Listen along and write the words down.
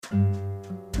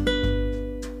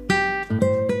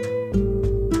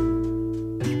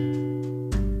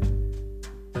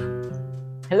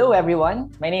Hello everyone,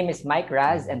 my name is Mike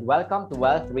Raz and welcome to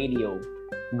Wealth Radio,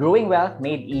 Growing Wealth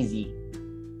Made Easy.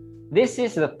 This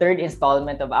is the third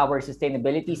installment of our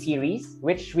sustainability series,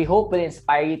 which we hope will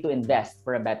inspire you to invest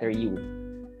for a better you.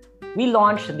 We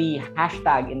launched the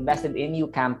hashtag Invested in You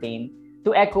campaign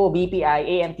to echo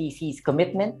BPI AMTC's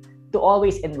commitment to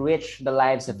always enrich the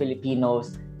lives of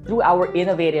Filipinos through our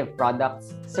innovative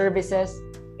products, services,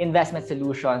 investment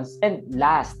solutions, and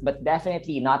last but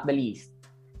definitely not the least,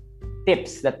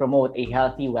 tips that promote a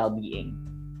healthy well-being.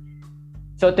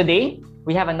 So today,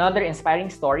 we have another inspiring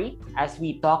story as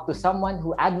we talk to someone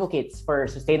who advocates for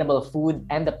sustainable food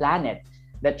and the planet,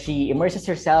 that she immerses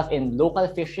herself in local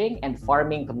fishing and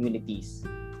farming communities.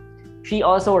 She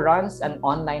also runs an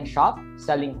online shop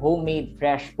selling homemade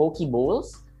fresh poke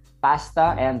bowls,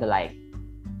 pasta, and the like.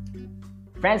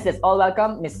 Friends, let's all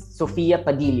welcome Miss Sofia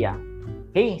Padilla.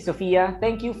 Hey, Sofia,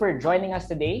 thank you for joining us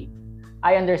today.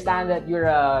 I understand that you're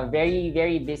a very,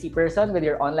 very busy person with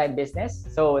your online business.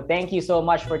 So thank you so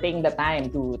much for taking the time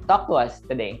to talk to us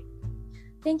today.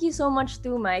 Thank you so much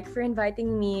too, Mike, for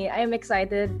inviting me. I am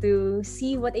excited to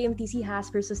see what AMTC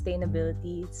has for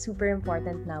sustainability. It's super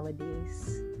important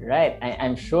nowadays. Right,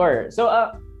 I'm sure. So,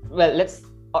 let's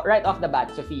right off the bat,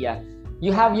 Sofia.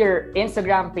 You have your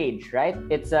Instagram page, right?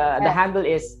 It's the handle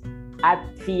is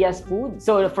 @Fias Food.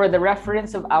 So for the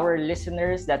reference of our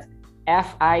listeners, that's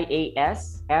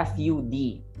FIASFUD.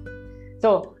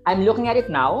 So I'm looking at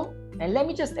it now, and let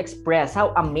me just express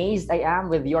how amazed I am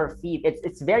with your feed.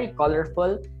 It's very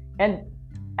colorful, and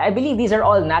I believe these are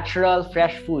all natural,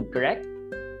 fresh food, correct?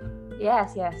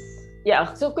 Yes.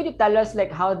 Yeah. So could you tell us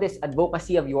like how this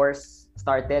advocacy of yours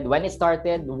started, when it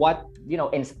started, what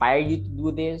inspired you to do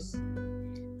this?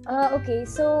 Okay,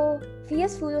 so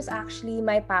Fias Food was actually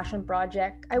my passion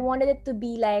project. I wanted it to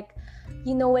be like,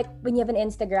 like when you have an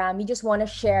Instagram, you just want to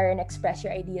share and express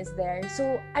your ideas there.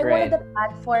 So I wanted a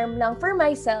platform lang for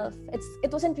myself.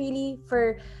 It wasn't really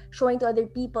for showing to other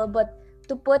people, but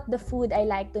to put the food I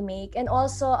like to make, and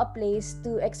also a place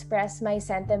to express my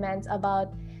sentiments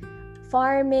about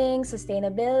farming,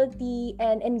 sustainability,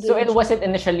 and engagement. So it wasn't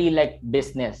initially like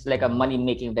business, like a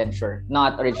money-making venture,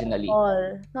 not originally?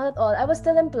 Not at all. I was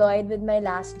still employed with my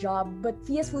last job, but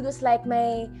Fias Food was like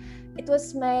my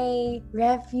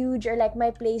refuge, or like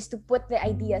my place to put the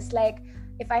ideas. Like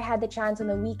if I had the chance on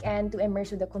the weekend to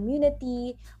immerse with the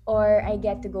community, or I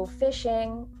get to go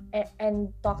fishing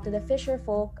and talk to the fisher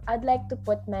folk, I'd like to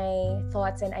put my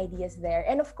thoughts and ideas there.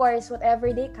 And of course,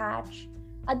 whatever they catch,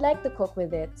 I'd like to cook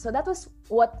with it. So that was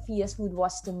what Fias Food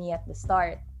was to me at the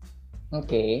start.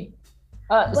 Okay.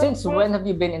 Since when have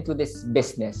you been into this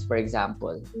business, for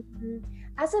example?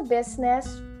 As a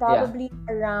business, probably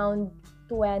around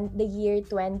the year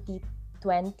 2020,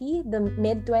 the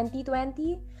mid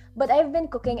 2020. But I've been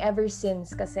cooking ever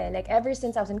since kasi. Like ever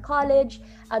since I was in college,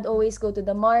 I'd always go to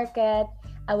the market.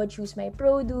 I would choose my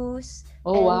produce.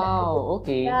 Oh, wow.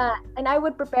 Okay. Yeah, and I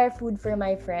would prepare food for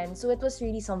my friends. So it was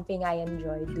really something I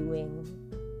enjoyed doing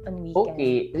on weekends.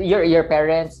 Okay. Your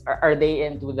parents, are they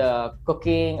into the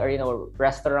cooking or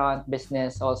restaurant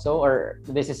business also, or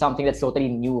this is something that's totally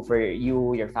new for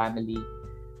you, your family?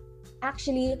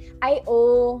 Actually, I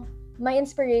owe my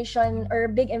inspiration or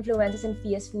big influences in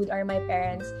Fias Food are my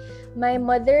parents. My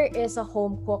mother is a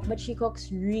home cook, but she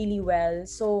cooks really well.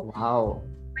 So wow.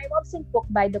 My mom doesn't cook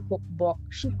by the cookbook.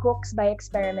 She cooks by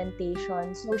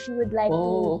experimentation. So she would like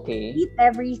to eat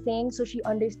everything so she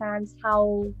understands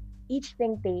how each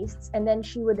thing tastes, and then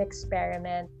she would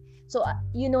experiment. So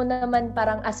naman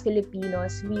parang as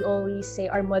Filipinos, we always say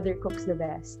our mother cooks the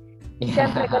best.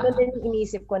 Siyempre, ganun din yung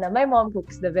inisip ko na my mom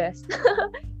cooks the best.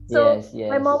 So, yes.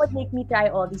 My mom would make me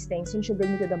try all these things when she would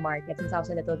bring me to the market since I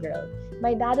was a little girl.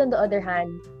 My dad, on the other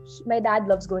hand, my dad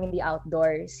loves going in the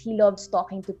outdoors. He loves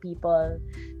talking to people.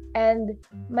 And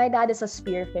my dad is a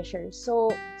spearfisher.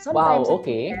 So, sometimes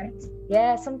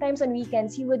sometimes on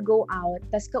weekends, he would go out,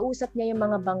 tas kausap niya yung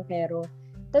mga bangkero.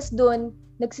 Tas doon,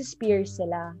 nagsispear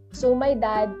sila. So, my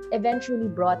dad eventually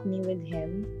brought me with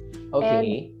him. Okay. And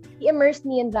he immersed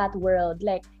me in that world.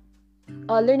 Like,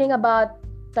 learning about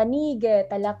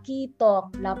tanige,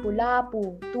 talakitok,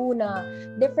 lapu-lapu, tuna,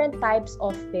 different types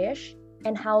of fish,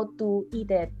 and how to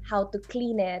eat it, how to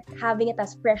clean it, having it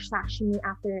as fresh sashimi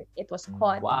after it was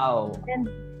caught. Wow. And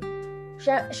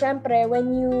syempre,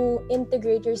 when you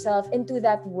integrate yourself into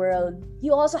that world,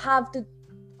 you also have to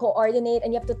coordinate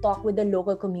and you have to talk with the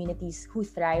local communities who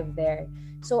thrive there.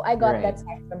 So I got that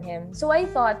side from him. So I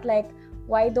thought, like,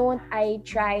 why don't I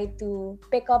try to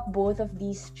pick up both of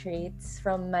these traits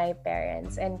from my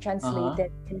parents and translate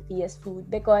it in Fias Food?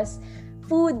 Because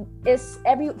food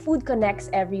connects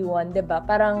everyone, diba?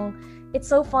 Parang it's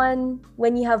so fun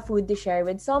when you have food to share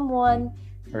with someone.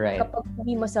 Right. Kapag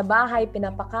uwi mo sa bahay,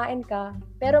 pinapakain ka.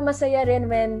 Pero masaya rin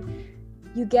when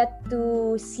you get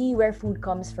to see where food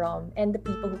comes from and the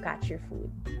people who catch your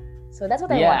food. So that's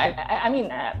what I wanted. I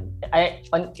mean,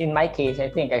 in my case,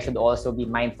 I think I should also be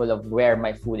mindful of where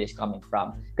my food is coming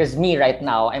from. Because me right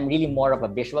now, I'm really more of a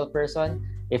visual person.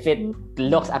 If it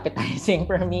looks appetizing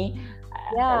for me,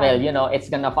 well, you know, it's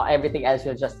gonna everything else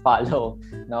will just follow.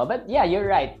 No, but yeah, you're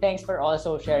right. Thanks for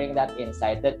also sharing that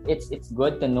insight. That it's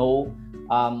good to know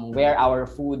where our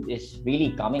food is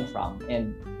really coming from,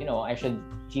 and you know, I should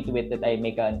see to it that I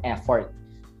make an effort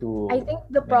to. I think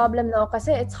the problem now,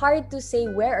 kasi it's hard to say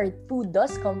where our food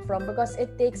does come from because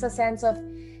it takes a sense of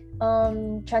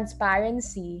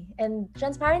transparency, and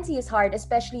transparency is hard,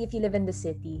 especially if you live in the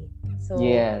city. So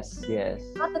yes.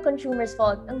 Not the consumer's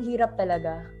fault. Ang hirap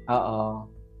talaga.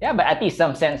 Yeah, but at least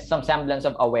some semblance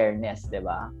of awareness,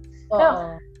 diba?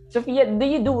 Now, Sofia, do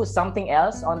you do something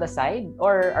else on the side,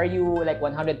 or are you like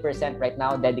 100% right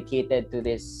now dedicated to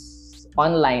this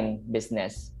online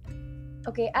business?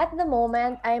 Okay, at the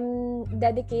moment, I'm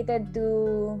dedicated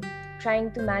to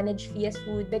trying to manage Fia's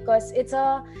food because it's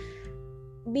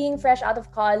being fresh out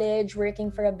of college,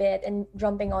 working for a bit, and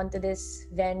jumping onto this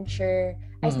venture.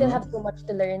 I still have so much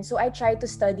to learn. So I try to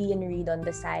study and read on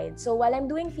the side. So while I'm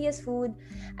doing Fia's food,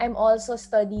 I'm also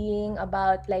studying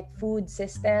about like food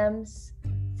systems,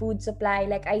 food supply.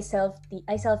 Like I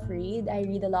self-read. I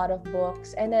read a lot of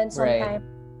books. And then sometimes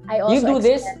I also... You do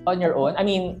this on your own? I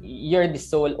mean, you're the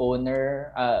sole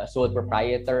owner, sole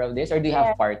proprietor of this, or do you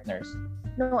have partners?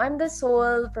 No, I'm the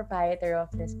sole proprietor of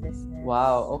this business.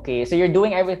 Wow, okay. So you're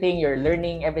doing everything, you're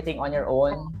learning everything on your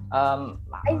own.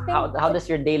 How does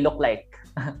your day look like?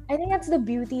 I think that's the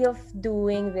beauty of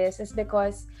doing this is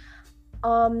because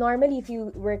normally if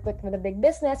you work with a big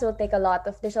business, there's a lot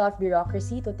of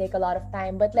bureaucracy, it'll take a lot of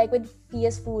time. But like with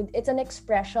Fia's Food, it's an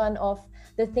expression of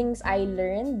the things I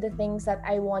learned, the things that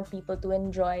I want people to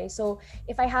enjoy. So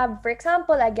if I have, for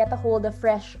example, I get a hold of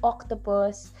fresh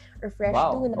octopus or fresh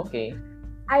tuna. Okay.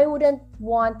 I wouldn't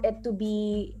want it to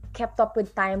be kept up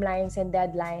with timelines and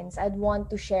deadlines. I'd want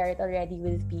to share it already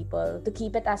with people to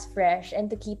keep it as fresh and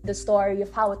to keep the story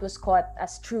of how it was caught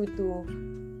as true to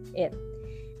it.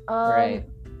 Right.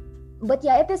 But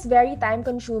yeah, it is very time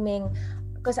consuming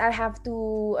because I have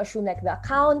to assume like the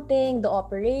accounting, the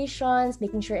operations,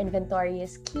 making sure inventory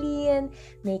is clean,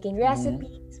 making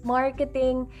recipes,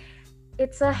 marketing.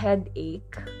 It's a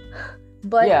headache.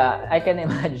 But yeah, I can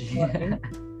imagine.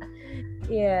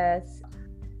 Yes.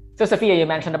 So Sofia, you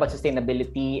mentioned about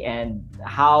sustainability and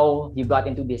how you got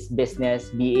into this business,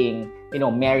 being, you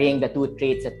know, marrying the two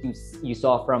traits that you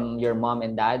saw from your mom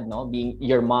and dad, no? Being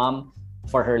your mom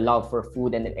for her love for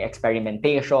food and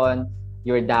experimentation,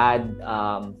 your dad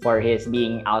for his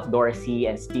being outdoorsy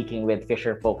and speaking with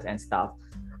fisher folks and stuff.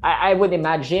 I would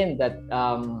imagine that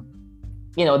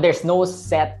you know, there's no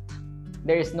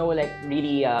like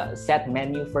really set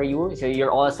menu for you. So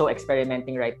you're also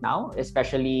experimenting right now,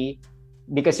 especially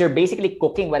because you're basically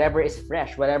cooking whatever is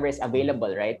fresh, whatever is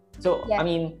available, right? So, I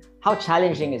mean, how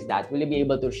challenging is that? Will you be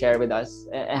able to share with us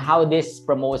how this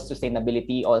promotes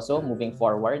sustainability also moving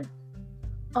forward?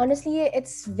 Honestly,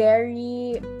 it's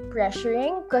very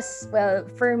pressuring because, well,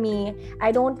 for me,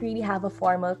 I don't really have a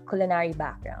formal culinary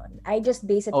background. I just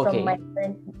base it from my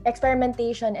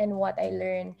experimentation and what I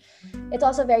learn. It's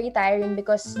also very tiring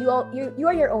because you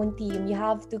are your own team. You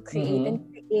have to create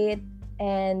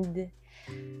and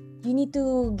you need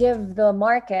to give the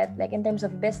market, like in terms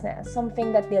of business,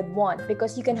 something that they'd want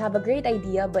because you can have a great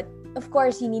idea, but of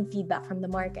course you need feedback from the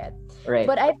market. Right.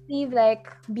 But I believe like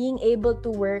being able to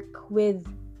work with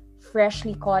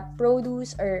freshly caught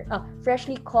produce or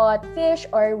freshly caught fish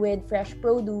or with fresh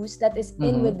produce that is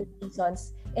in with the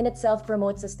seasons in itself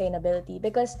promotes sustainability.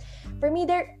 Because for me,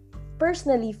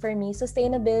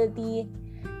 sustainability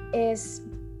is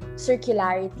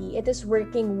circularity. It is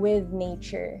working with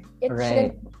nature. It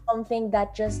shouldn't be something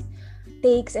that just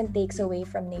takes away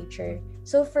from nature.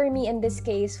 So for me, in this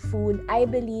case, food, I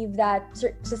believe that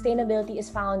sustainability is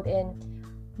found in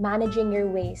managing your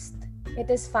waste. It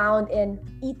is found in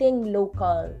eating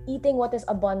local, eating what is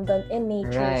abundant in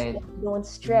nature, so that you don't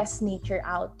stress nature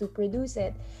out to produce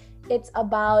it. It's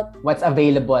about what's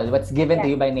available, what's given to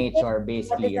you by nature,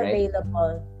 basically, what is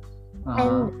available.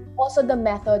 And also the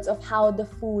methods of how the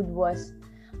food was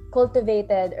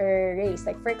cultivated or raised.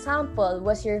 Like for example,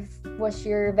 was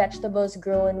your vegetables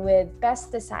grown with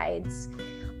pesticides?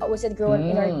 Was it grown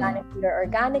inorganically or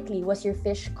organically? Was your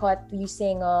fish caught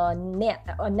using a net,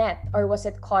 or was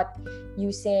it caught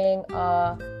using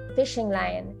a fishing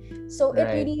line? So it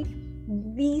really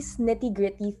these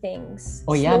nitty-gritty things.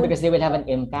 Oh yeah, because they will have an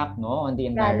impact, no, on the Yeah,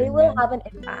 environment. they will have an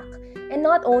impact. And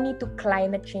not only to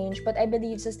climate change, but I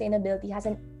believe sustainability has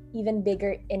an even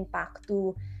bigger impact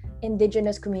to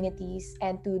indigenous communities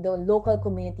and to the local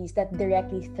communities that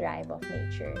directly thrive off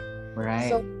nature. Right.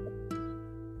 So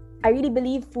I really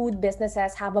believe food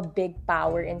businesses have a big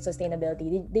power in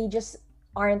sustainability. They just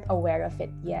aren't aware of it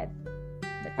yet.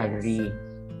 But yes. Agree.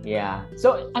 Yeah.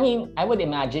 So, I mean, I would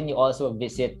imagine you also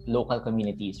visit local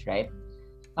communities, right?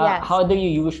 Yes. How do you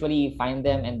usually find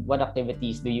them, and what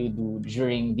activities do you do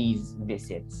during these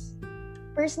visits?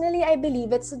 Personally, I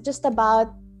believe it's just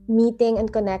about meeting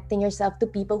and connecting yourself to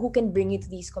people who can bring you to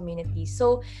these communities.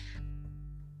 So,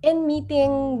 in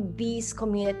meeting these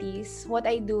communities, what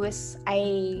I do is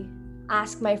I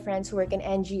ask my friends who work in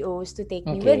NGOs to take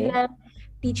me with them,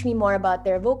 teach me more about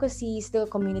their advocacies, the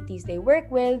communities they work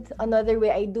with. Another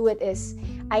way I do it is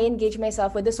I engage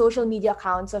myself with the social media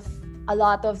accounts of a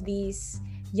lot of these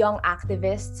young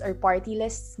activists or party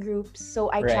lists groups.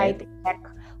 So I try to check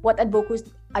what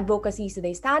advocacies do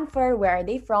they stand for, where are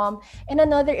they from, and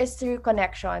another is through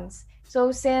connections. So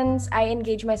since I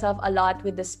engage myself a lot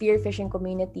with the spearfishing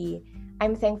community,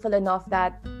 I'm thankful enough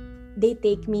that they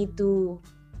take me to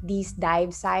these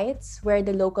dive sites where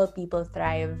the local people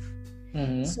thrive.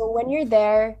 Mm-hmm. So when you're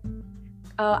there,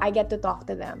 I get to talk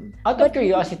to them. Out of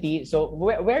curiosity, so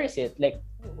where is it? Like,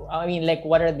 I mean, like,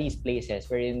 what are these places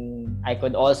wherein I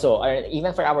could also, or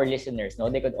even for our listeners, no,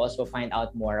 they could also find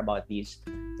out more about these,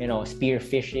 spear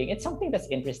fishing. It's something that's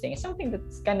interesting. It's something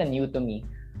that's kind of new to me.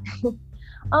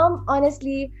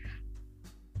 Honestly,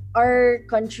 our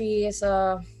country is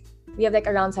we have like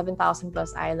around 7,000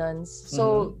 plus islands.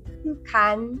 So you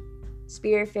can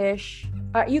spearfish,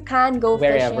 or you can go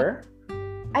wherever. fishing.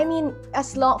 I mean,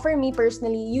 for me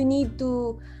personally, you need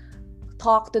to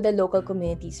talk to the local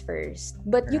communities first.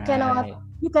 But you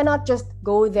cannot just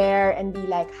go there and be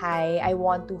like, "Hi, I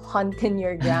want to hunt in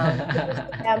your ground."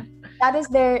 That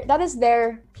is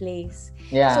their place.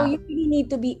 Yeah. So you really need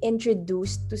to be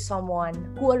introduced to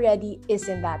someone who already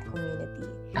is in that community.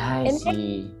 I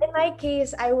see. In my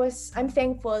case, I'm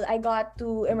thankful I got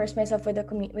to immerse myself with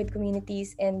with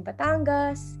communities in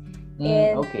Batangas,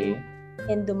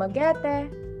 in Dumaguete,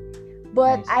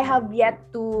 but I have yet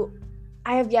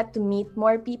to meet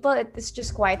more people. It's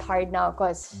just quite hard now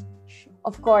because,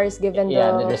 of course, given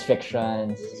the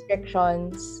restrictions.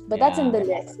 But that's in the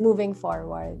list moving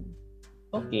forward.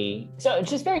 Okay, so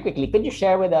just very quickly, could you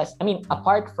share with us? I mean,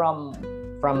 apart from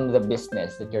the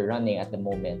business that you're running at the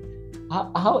moment,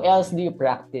 how else do you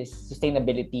practice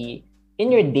sustainability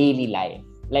in your daily life?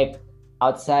 Like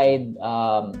outside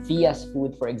Fia's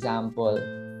food, for example.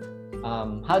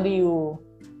 How do you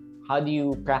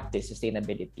practice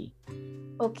sustainability?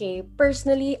 Okay,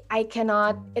 personally, I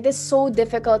cannot. It is so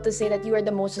difficult to say that you are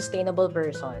the most sustainable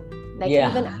person.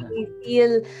 Even I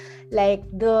feel like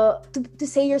to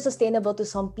say you're sustainable to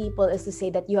some people is to say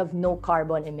that you have no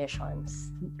carbon emissions,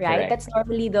 right? Correct. That's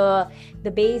normally the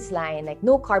baseline, like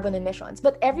no carbon emissions.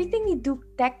 But everything you do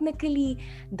technically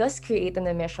does create an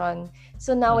emission.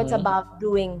 So now it's about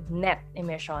doing net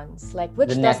emissions, like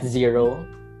net zero.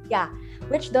 Yeah,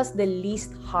 which does the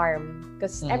least harm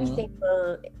because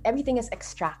everything is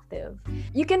extractive.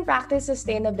 You can practice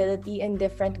sustainability in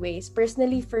different ways.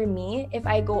 Personally, for me, if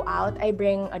I go out, I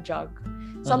bring a jug.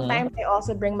 Sometimes I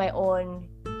also bring my own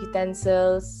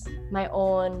utensils, my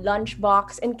own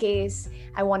lunchbox in case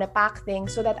I want to pack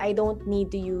things so that I don't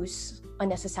need to use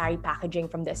unnecessary packaging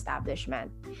from the establishment.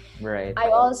 Right. I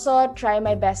also try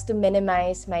my best to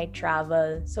minimize my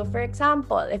travel. So for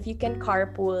example, if you can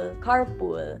carpool.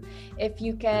 If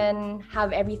you can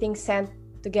have everything sent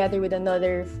together with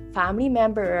another family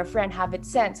member or a friend, have it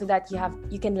sent so that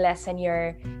you can lessen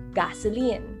your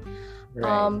gasoline.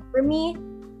 Right. For me,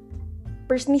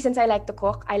 personally, since I like to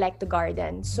cook, I like to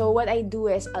garden. So what I do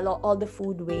is all the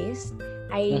food waste,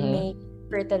 I make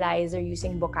fertilizer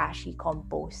using bokashi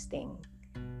composting.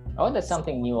 Oh, that's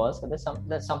something new also. That's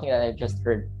something that I just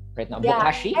heard right now. Yeah,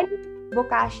 Bokashi?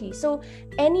 Bokashi. So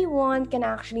anyone can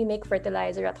actually make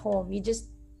fertilizer at home. You just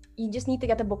need to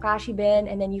get a bokashi bin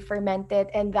and then you ferment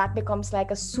it, and that becomes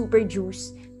like a super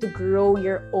juice to grow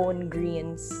your own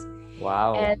greens.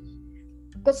 Wow. And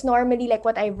because normally, like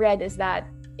what I've read is that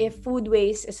if food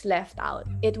waste is left out,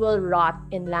 it will rot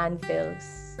in landfills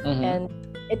and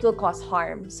it will cause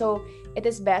harm. So it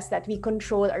is best that we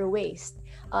control our waste.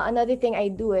 Another thing I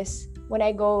do is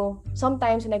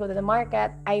sometimes when I go to the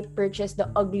market, I purchase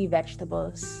the ugly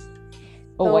vegetables.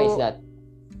 Oh, why is that?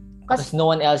 Because no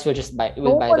one else will just buy that.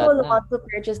 No one will want to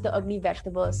purchase the ugly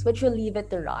vegetables, which will leave it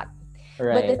to rot.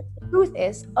 Right. But the truth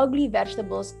is, ugly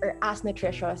vegetables are as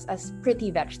nutritious as pretty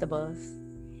vegetables.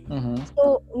 Mm-hmm.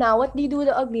 So now, what do you do with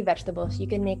the ugly vegetables? You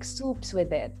can make soups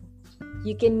with it.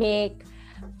 You can make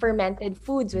fermented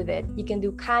foods with it. You can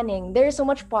do canning. There's so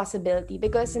much possibility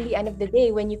because in the end of the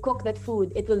day, when you cook that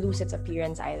food, it will lose its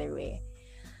appearance either way.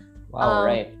 Wow,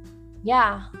 right.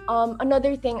 Yeah.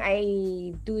 Another thing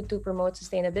I do to promote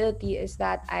sustainability is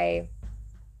that I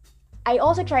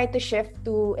also try to shift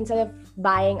to, instead of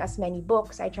buying as many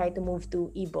books, I try to move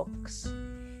to ebooks.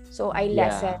 So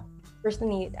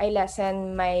personally, I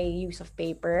lessen my use of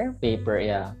paper. Paper,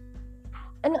 yeah.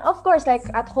 And of course, like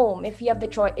at home, if you have the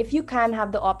choice, if you can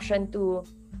have the option to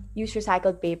use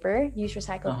recycled paper, use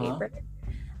recycled paper.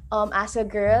 As a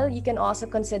girl, you can also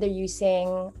consider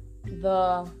using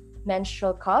the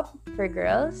menstrual cup for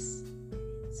girls.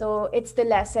 So it's to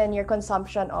lessen your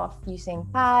consumption of using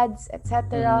pads,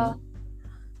 etc.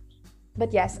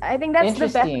 But yes, I think that's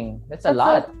interesting. The best. That's a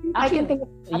lot. I can Actually,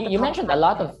 think you mentioned a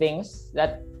lot of things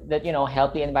that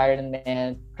help the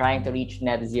environment, trying to reach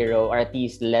net zero or at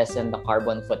least lessen the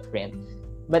carbon footprint.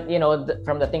 But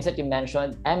from the things that you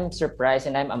mentioned, I'm surprised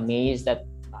and I'm amazed at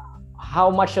how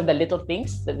much of the little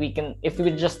things that we can, if we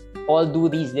would just all do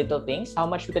these little things, how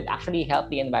much we could actually help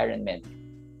the environment,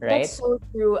 right? That's so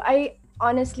true. I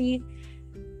honestly,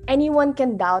 anyone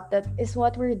can doubt that is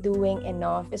what we're doing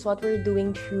enough, is what we're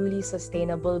doing truly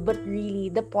sustainable. But really,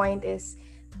 the point is,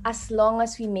 as long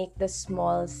as we make the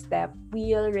small step,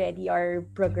 we already are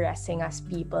progressing as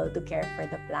people to care for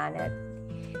the planet.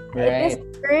 Right. It is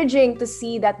encouraging to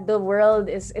see that the world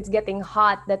it's getting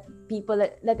hot, that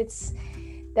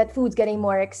food's getting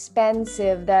more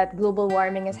expensive, that global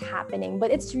warming is happening.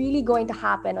 But it's really going to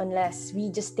happen unless we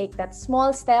just take that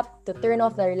small step to turn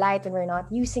off the light when we're not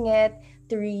using it,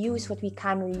 to reuse what we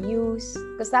can reuse,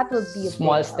 because that will be a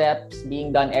small steps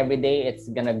being done every day. It's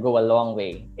gonna go a long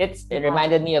way. It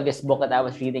reminded me of this book that I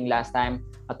was reading last time,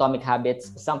 Atomic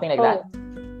Habits, something like that.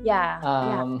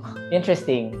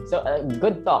 Interesting. So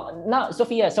good talk. Now,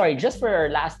 Sophia, sorry, just for our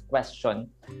last question,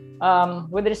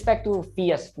 with respect to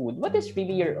Fia's food, what is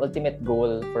really your ultimate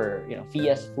goal for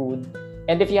Fia's food?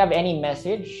 And if you have any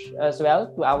message as well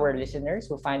to our listeners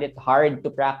who find it hard to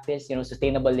practice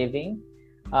sustainable living,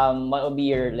 what would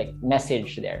be your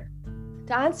message there?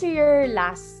 To answer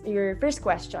your first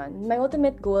question, my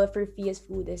ultimate goal for Fia's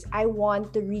food is I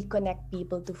want to reconnect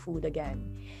people to food again.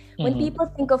 When people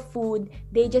think of food,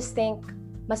 they just think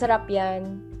masarap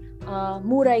yan,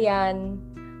 mura yan,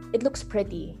 it looks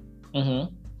pretty,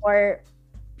 or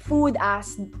food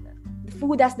as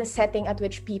the setting at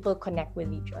which people connect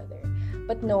with each other.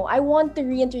 But no, I want to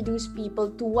reintroduce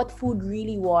people to what food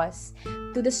really was,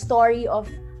 to the story of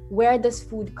where does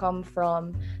food come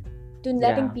from, to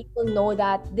letting people know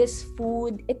that this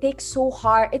food, it's so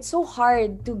hard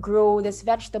to grow this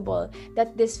vegetable,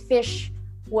 that this fish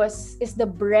is the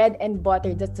bread and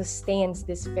butter that sustains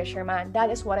this fisherman. That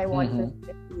is what I want for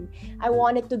the food. I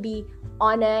want it to be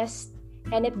honest,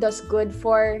 and it does good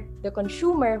for the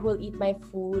consumer who will eat my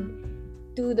food,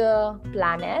 to the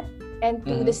planet, and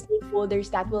to the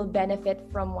stakeholders that will benefit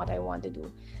from what I want to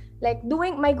do.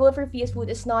 Doing my goal for Fia's food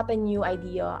is not a new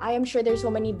idea. I am sure there's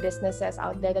so many businesses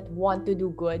out there that want to do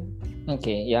good.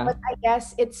 Okay, yeah. But I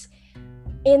guess it's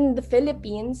in the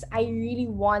Philippines, I really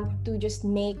want to just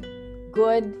make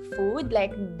good food,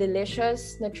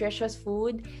 delicious, nutritious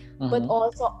food, but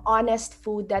also honest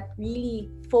food that really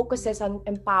focuses on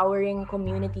empowering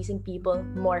communities and people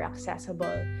more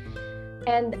accessible.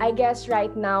 And I guess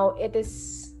right now it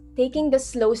is taking the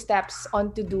slow steps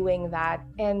onto doing that.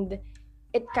 And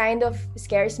it kind of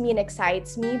scares me and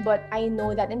excites me, but I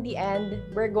know that in the end,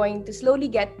 we're going to slowly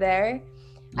get there.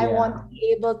 I want to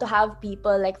be able to have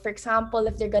people, for example,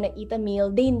 if they're gonna eat a meal,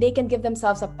 they can give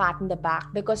themselves a pat in the back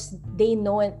because they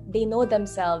know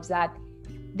themselves that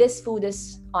this food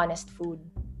is honest food.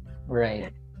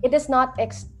 Right. It is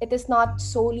not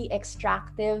solely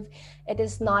extractive. It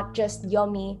is not just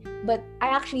yummy, but I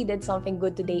actually did something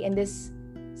good today in this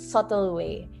subtle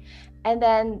way. And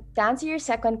then to answer your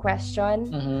second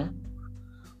question,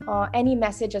 any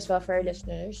message as well for our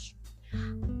listeners,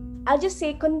 I'll just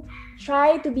say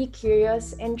try to be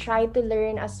curious and try to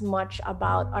learn as much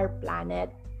about our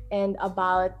planet and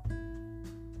about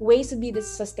ways to be this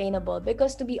sustainable,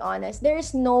 because to be honest, there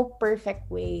is no perfect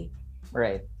way.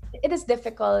 Right. It is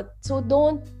difficult. So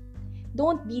don't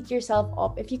beat yourself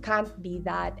up if you can't be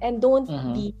that, and don't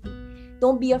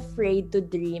be afraid to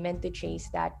dream and to chase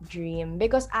that dream,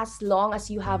 because as long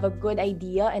as you have a good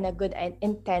idea and a good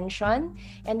intention,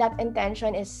 and that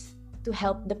intention is to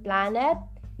help the planet,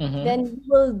 then you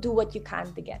will do what you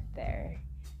can to get there.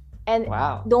 And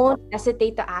don't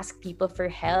hesitate to ask people for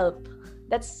help.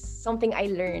 That's something I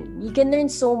learned. You can learn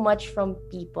so much from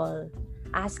people.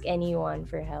 Ask anyone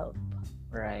for help.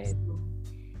 Right.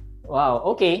 Wow.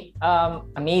 Okay.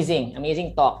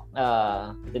 Amazing talk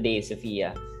today,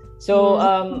 Sophia. So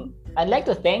I'd like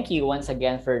to thank you once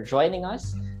again for joining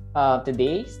us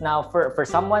today. Now, for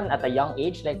someone at a young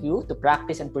age like you to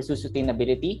practice and pursue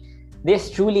sustainability,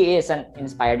 this truly is an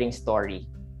inspiring story.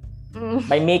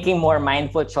 By making more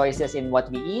mindful choices in what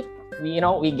we eat,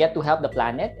 we get to help the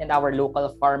planet and our local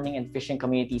farming and fishing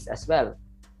communities as well.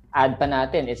 Add pa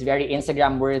natin, it's very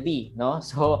Instagram worthy, no?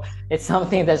 So it's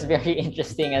something that's very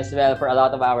interesting as well for a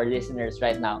lot of our listeners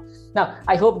right now. Now,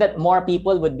 I hope that more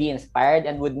people would be inspired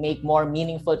and would make more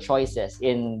meaningful choices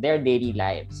in their daily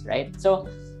lives, right?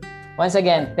 So once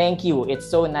again, thank you. It's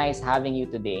so nice having you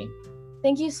today.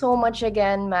 Thank you so much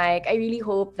again, Mike. I really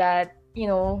hope that,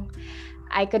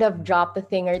 I could have dropped a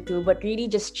thing or two, but really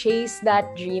just chase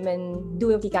that dream and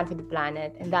do what you can for the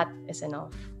planet. And that is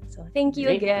enough. So thank you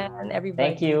again, everybody.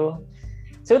 Thank you.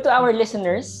 So to our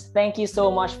listeners, thank you so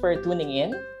much for tuning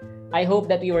in. I hope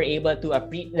that we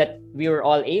were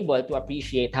all able to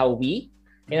appreciate how we,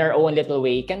 in our own little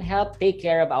way, can help take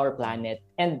care of our planet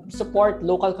and support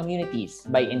local communities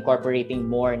by incorporating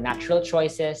more natural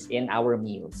choices in our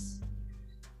meals.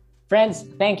 Friends,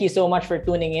 thank you so much for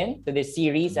tuning in to this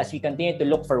series as we continue to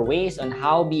look for ways on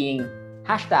how being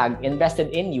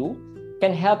 #invested in you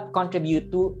can help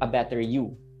contribute to a better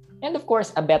you. And of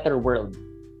course, a better world.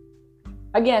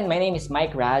 Again, my name is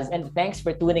Mike Raz, and thanks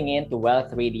for tuning in to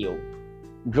Wealth Radio.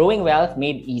 Growing Wealth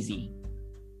Made Easy.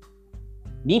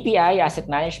 BPI Asset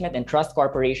Management and Trust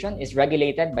Corporation is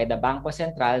regulated by the Bangko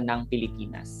Sentral ng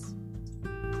Pilipinas.